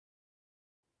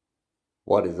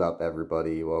What is up,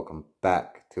 everybody? Welcome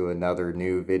back to another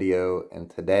new video, and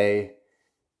today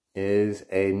is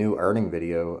a new earning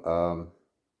video.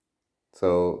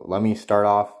 So let me start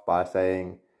off by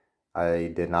saying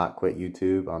I did not quit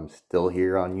YouTube. I'm still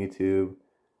here on YouTube,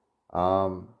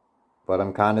 but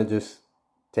I'm kind of just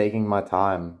taking my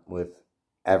time with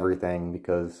everything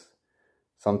because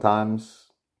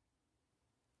sometimes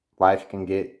life can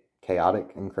get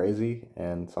chaotic and crazy,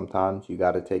 and sometimes you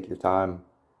got to take your time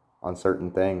on certain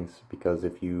things, because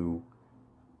if you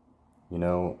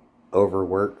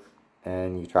overwork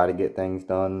and you try to get things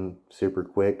done super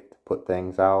quick to put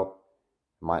things out,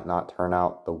 it might not turn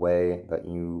out the way that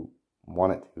you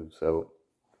want it to. So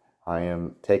I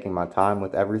am taking my time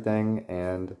with everything,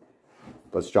 and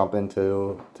let's jump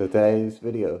into today's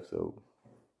video. So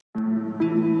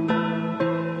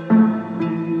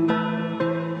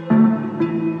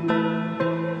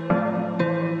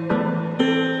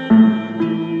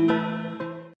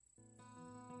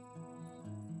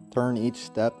turn each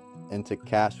step into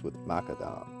cash with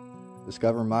Macadam.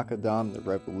 Discover Macadam, the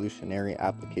revolutionary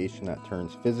application that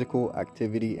turns physical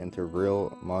activity into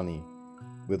real money.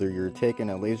 Whether you're taking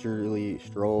a leisurely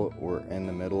stroll or in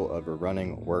the middle of a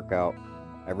running workout,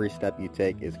 every step you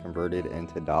take is converted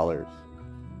into dollars.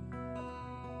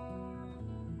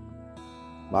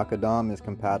 Macadam is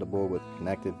compatible with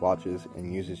connected watches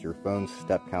and uses your phone's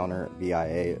step counter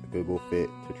via Google Fit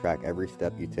to track every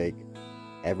step you take,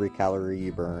 every calorie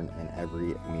you burn, and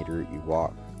every meter you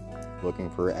walk. Looking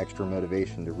for extra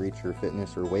motivation to reach your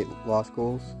fitness or weight loss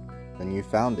goals? Then you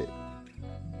found it.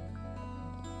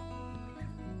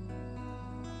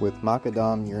 With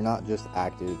Macadam, you're not just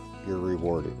active, you're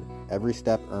rewarded. Every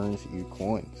step earns you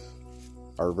coins,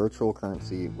 our virtual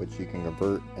currency, which you can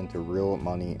convert into real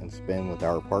money and spend with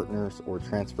our partners or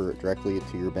transfer it directly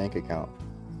to your bank account.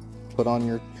 Put on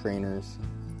your trainers,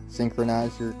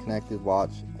 synchronize your connected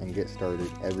watch, and get started.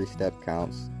 Every step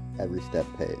counts, every step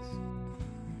pays.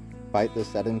 Fight the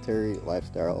sedentary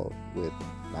lifestyle with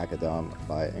Macadam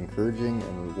by encouraging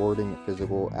and rewarding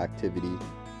physical activity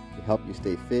to help you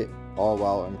stay fit, all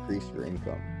while increase your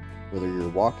income. Whether you're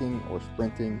walking or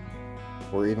sprinting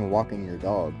or even walking your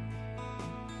dog,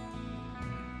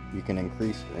 you can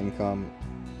increase your income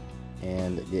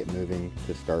and get moving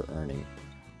to start earning.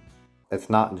 It's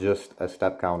not just a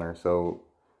step counter, so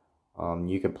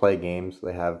you can play games.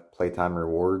 They have playtime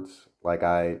rewards, like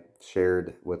I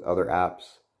shared with other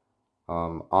apps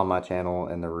on my channel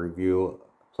in the review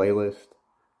playlist.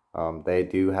 They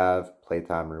do have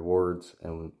playtime rewards,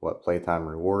 and what playtime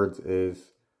rewards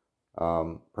is,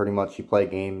 pretty much you play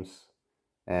games,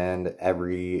 and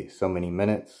every so many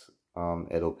minutes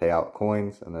it'll pay out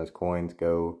coins, and those coins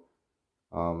go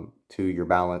to your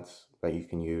balance that you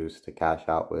can use to cash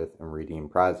out with and redeem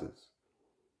prizes.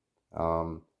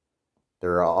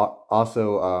 There are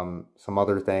also some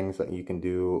other things that you can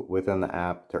do within the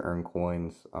app to earn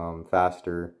coins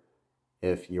faster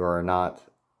if you are not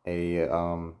a,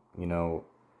 how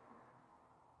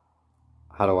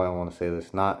do I want to say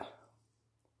this?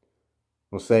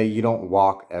 We'll say you don't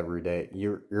walk every day.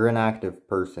 You're an active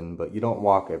person, but you don't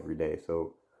walk every day.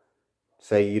 So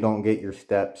say you don't get your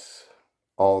steps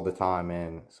all the time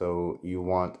in, so you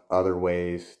want other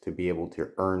ways to be able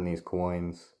to earn these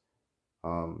coins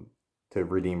to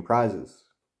redeem prizes.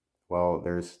 Well,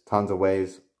 there's tons of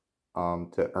ways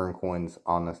to earn coins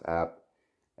on this app.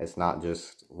 It's not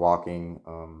just walking.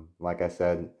 Like I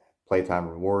said, playtime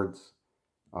rewards,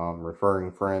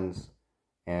 referring friends,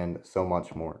 and so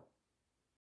much more.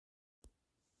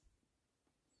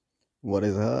 What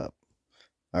is up?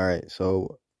 Alright,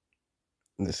 so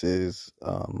this is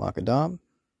Macadam.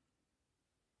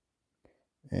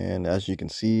 And as you can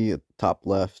see at the top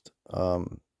left,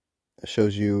 it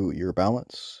shows you your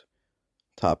balance.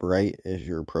 Top right is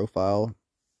your profile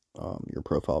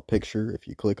picture if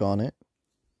you click on it.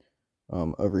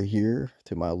 Over here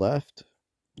to my left,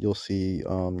 you'll see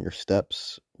your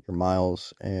steps, your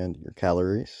miles, and your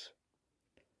calories.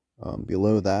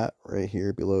 Below that, right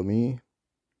here below me,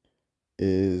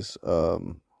 is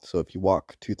so if you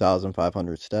walk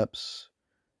 2,500 steps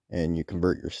and you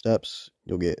convert your steps,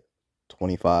 you'll get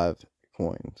 25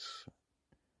 coins.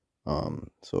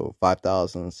 So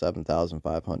 5,000,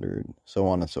 7,500, so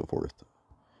on and so forth,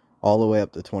 all the way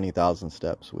up to 20,000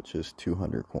 steps, which is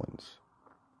 200 coins.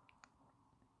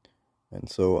 And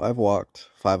so I've walked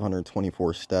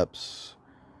 524 steps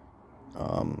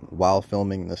while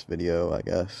filming this video, I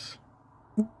guess.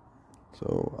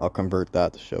 So I'll convert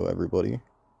that to show everybody.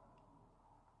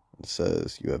 It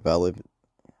says you have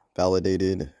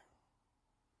validated,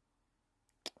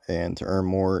 and to earn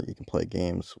more, you can play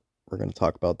games. We're going to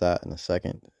talk about that in a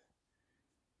second.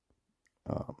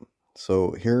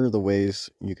 So here are the ways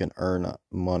you can earn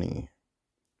money,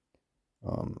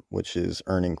 which is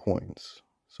earning coins.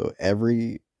 So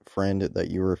every friend that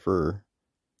you refer,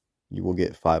 you will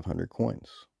get 500 coins.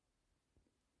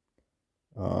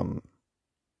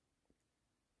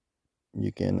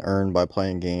 You can earn by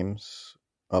playing games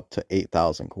up to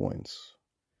 8,000 coins.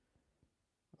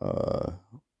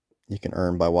 You can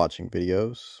earn by watching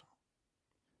videos,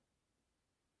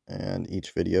 and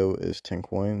each video is 10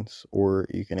 coins. Or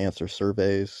you can answer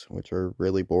surveys, which are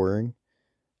really boring,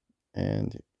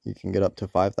 and you can get up to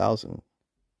 5,000.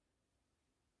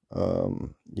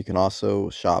 You can also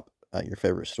shop at your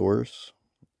favorite stores,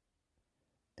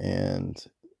 and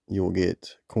you will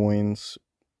get coins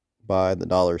by the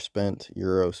dollar spent,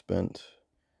 euro spent,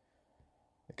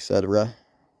 etc.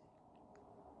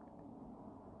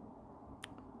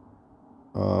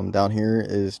 Down here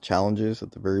is challenges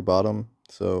at the very bottom.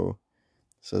 So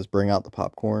it says bring out the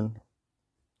popcorn.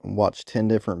 Watch 10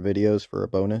 different videos for a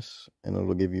bonus, and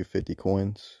it'll give you 50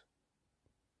 coins.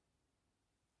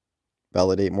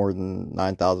 Validate more than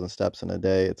 9,000 steps in a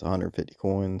day, it's 150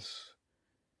 coins.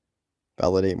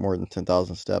 Validate more than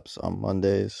 10,000 steps on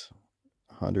Mondays,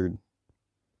 100.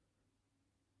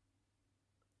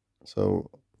 So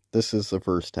this is the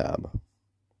first tab.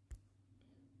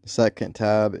 The second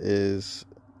tab is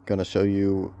going to show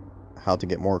you how to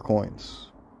get more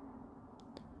coins.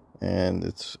 And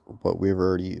it's what we've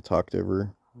already talked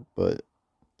over, but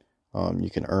you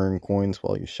can earn coins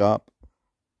while you shop.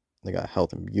 They got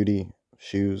health and beauty,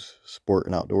 shoes, sport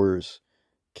and outdoors,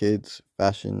 kids,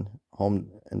 fashion,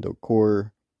 home and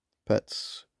decor,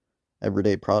 pets,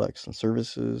 everyday products and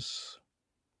services,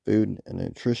 food and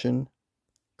nutrition,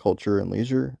 culture and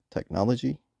leisure,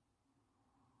 technology,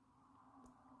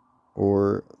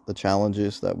 or the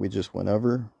challenges that we just went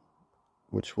over,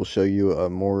 which will show you a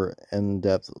more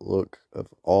in-depth look of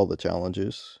all the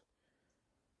challenges,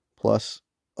 plus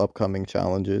upcoming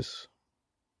challenges.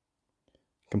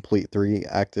 Complete 3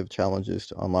 active challenges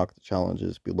to unlock the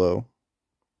challenges below.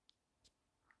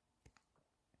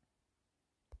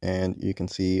 And you can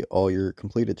see all your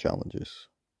completed challenges.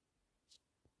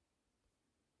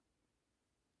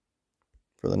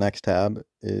 For the next tab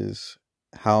is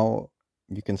how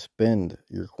you can spend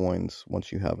your coins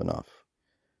once you have enough.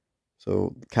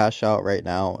 So cash out right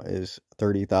now is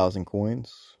 30,000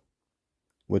 coins,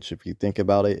 which if you think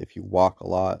about it, if you walk a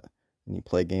lot and you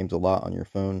play games a lot on your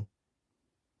phone,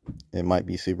 it might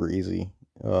be super easy.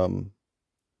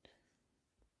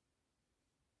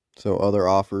 So other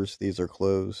offers, these are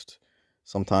closed.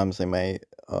 Sometimes they may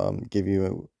give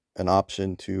you an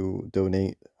option to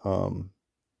donate.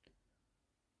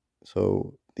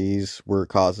 So these were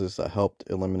causes that helped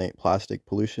eliminate plastic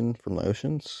pollution from the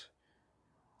oceans.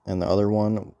 And the other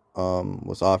one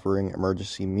was offering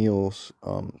emergency meals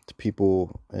to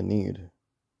people in need.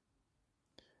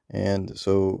 And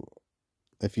so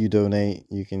if you donate,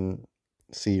 you can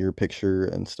see your picture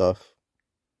and stuff.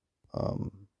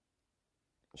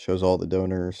 Shows all the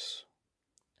donors,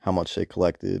 how much they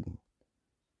collected,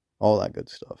 all that good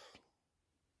stuff.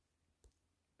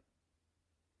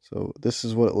 So this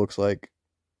is what it looks like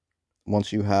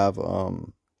once you have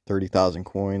 30,000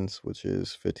 coins, which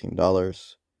is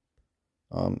 $15.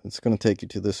 It's going to take you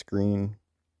to this screen.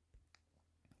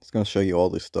 It's going to show you all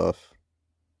this stuff.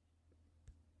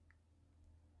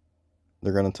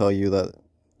 They're going to tell you that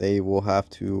they will have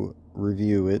to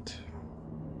review it.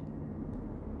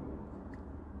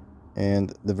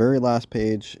 And the very last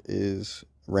page is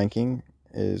ranking,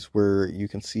 is where you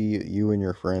can see you and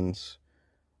your friends,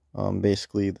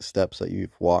 basically the steps that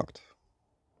you've walked.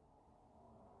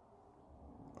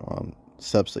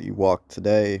 Steps that you walked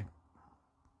today,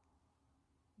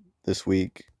 this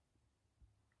week,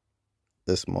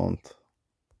 this month,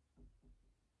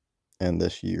 and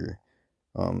this year.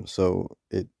 So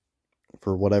it,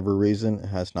 for whatever reason, it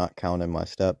has not counted my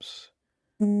steps.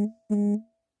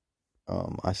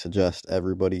 I suggest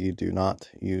everybody do not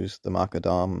use the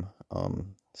Macadam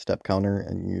step counter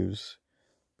and use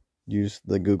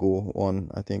the Google one,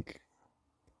 I think,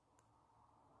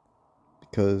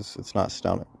 because it's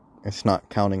not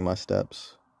counting my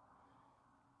steps.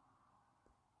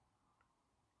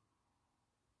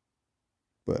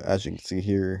 But as you can see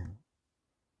here,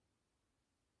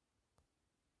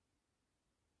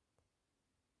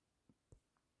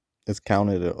 it's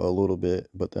counted a little bit,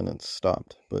 but then it's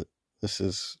stopped. But this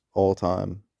is all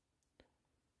time.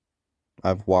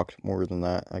 I've walked more than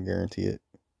that, I guarantee it.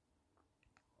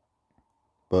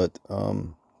 But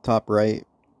top right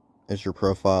is your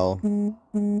profile,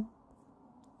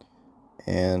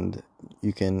 and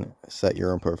you can set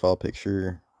your own profile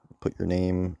picture, put your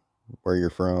name, where you're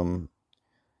from,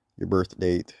 your birth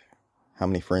date, how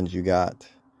many friends you got.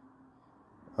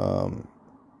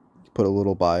 Put a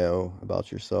little bio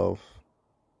about yourself.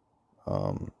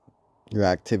 Your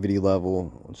activity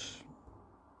level,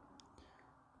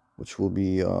 which will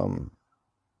be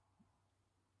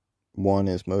 1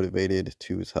 is motivated,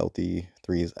 2 is healthy,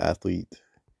 3 is athlete,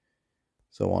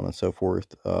 so on and so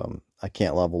forth. I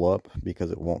can't level up because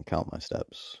it won't count my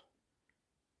steps.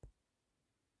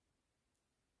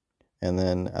 And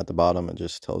then at the bottom, it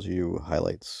just tells you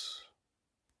highlights.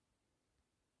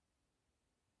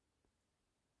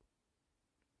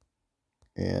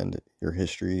 And your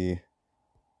history,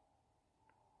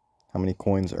 how many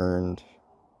coins earned,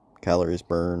 calories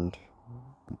burned,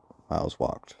 miles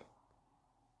walked.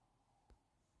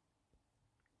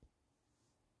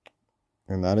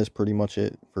 And that is pretty much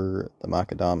it for the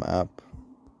Macadam app.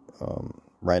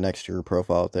 Right next to your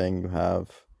profile thing, you have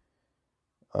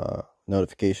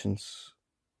notifications.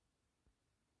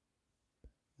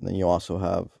 And then you also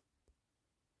have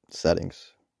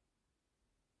settings.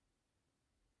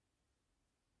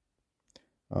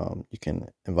 You can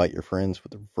invite your friends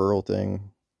with the referral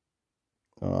thing,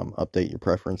 update your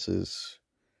preferences,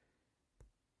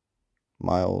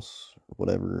 miles,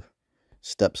 whatever,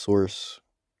 step source.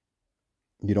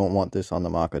 You don't want this on the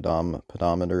Macadam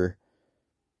pedometer.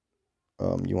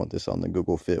 You want this on the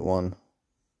Google Fit one,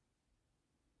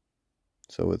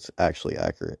 so it's actually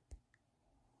accurate.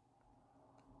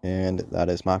 And that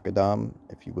is Macadam.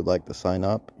 If you would like to sign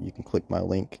up, you can click my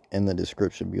link in the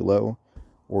description below,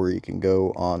 or you can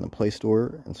go on the Play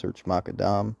Store and search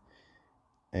Macadam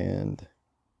and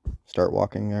start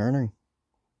walking and earning.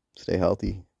 Stay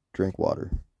healthy, drink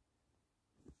water.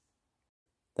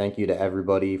 Thank you to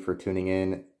everybody for tuning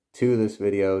in to this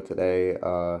video today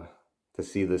to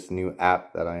see this new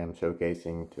app that I am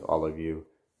showcasing to all of you.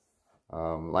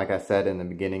 Like I said in the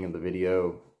beginning of the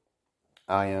video,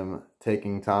 I am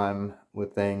taking time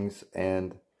with things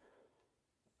and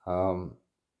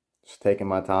just taking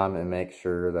my time and make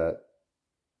sure that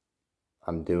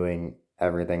I'm doing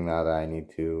everything that I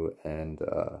need to. And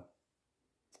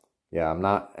yeah, I'm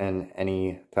not in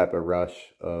any type of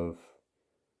rush of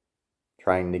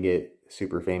trying to get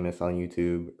super famous on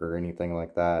YouTube or anything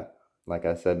like that. Like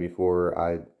I said before,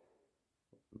 I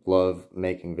love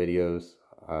making videos,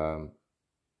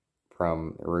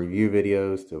 from review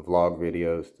videos to vlog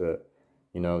videos to,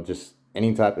 just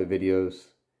any type of videos.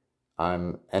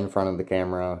 I'm in front of the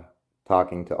camera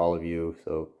talking to all of you.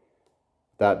 So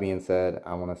that being said,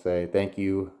 I want to say thank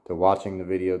you to watching the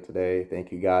video today.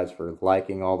 Thank you guys for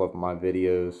liking all of my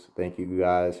videos. Thank you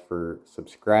guys for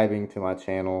subscribing to my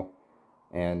channel.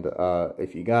 And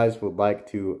if you guys would like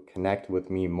to connect with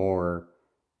me more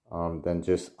than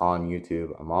just on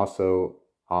YouTube, I'm also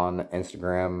on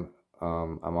Instagram.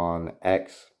 I'm on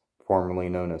X, formerly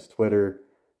known as Twitter.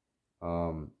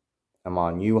 I'm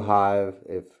on UHive,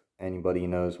 if anybody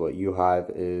knows what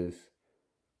UHive is.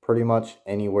 Pretty much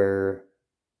anywhere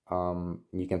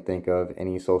you can think of,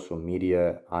 any social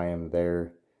media, I am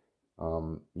there.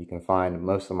 You can find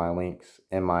most of my links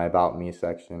in my About Me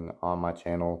section on my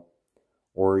channel,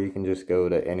 or you can just go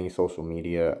to any social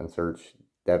media and search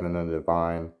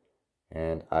DevinTheDivine,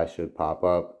 and I should pop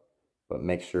up. But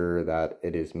make sure that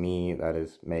it is me that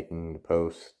is making the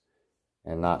post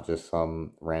and not just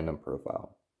some random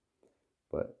profile.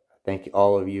 But thank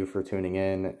all of you for tuning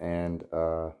in, and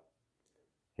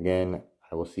again,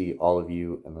 I will see all of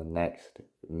you in the next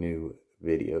new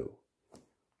video.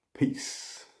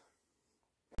 Peace.